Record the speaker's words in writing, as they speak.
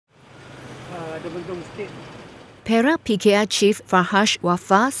Perak PKR Chief Farhash,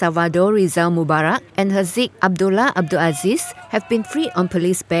 Wafa, Salvador, Rizal, Mubarak and Haziq, Abdullah, Aziz have been free on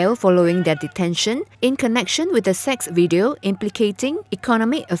police bail following their detention in connection with a sex video implicating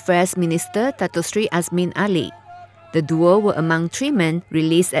Economic Affairs Minister Datuk Seri Azmin Ali. The duo were among 3 men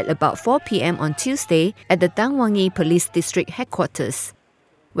released at about 4 p.m. on Tuesday at the Dang Wangi Police District headquarters.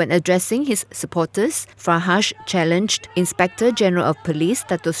 When addressing his supporters, Farhash challenged Inspector General of Police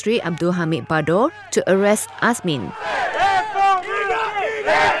Datuk Seri Abdul to arrest Azmin.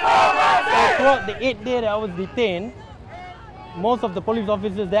 Throughout the 8 days that I was detained, most of the police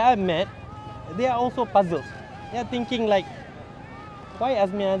officers that I met, they are also puzzled. They are thinking like, why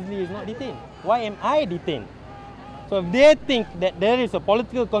Azmin Azli is not detained? Why am I detained? So if they think that there is a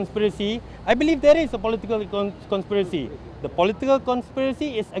political conspiracy, I believe there is a political conspiracy. The political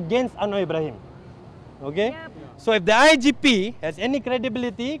conspiracy is against Anwar Ibrahim. Okay? So if the IGP has any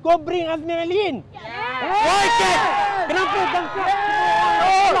credibility, go bring Azmin Ali in. Why can't? Kenapa tangkap?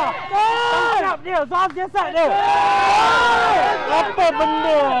 Tangkap dia, soal jasad dia. Apa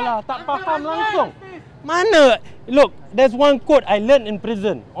benda lah, tak faham langsung. Mana? Look, there's one quote I learned in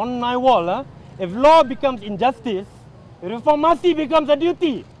prison on my wall. If law becomes injustice, reformasi becomes a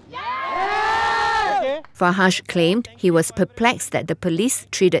duty. Farhash claimed he was perplexed that the police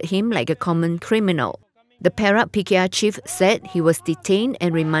treated him like a common criminal. The Perak PKR chief said he was detained and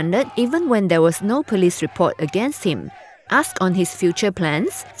remanded even when there was no police report against him. Asked on his future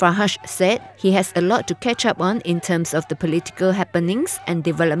plans, Farhash said he has a lot to catch up on in terms of the political happenings and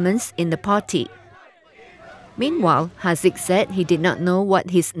developments in the party. Meanwhile, Haziq said he did not know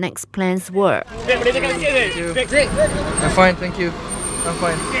what his next plans were. I'm fine, thank you. I'm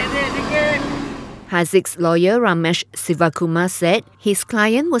fine. Haziq's lawyer Ramesh Sivakumar said his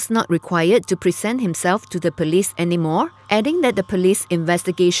client was not required to present himself to the police anymore, adding that the police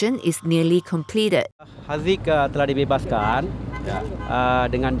investigation is nearly completed. Haziq telah dibebaskan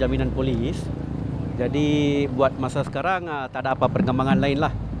dengan jaminan polis. Jadi buat masa sekarang tak ada apa perkembangan lain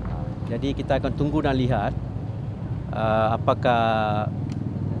lah. Jadi kita akan tunggu dan lihat apakah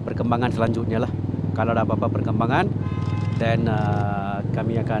perkembangan selanjutnya lah. Kalau ada apa-apa perkembangan, dan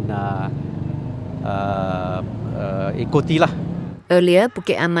kami akan ikutilah. Earlier,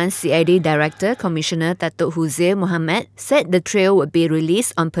 Bukit Aman CID Director Commissioner Datuk Huzair Mohammed said the trio would be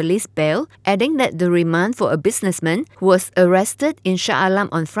released on police bail, adding that the remand for a businessman who was arrested in Shah Alam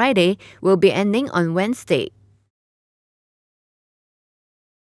on Friday will be ending on Wednesday.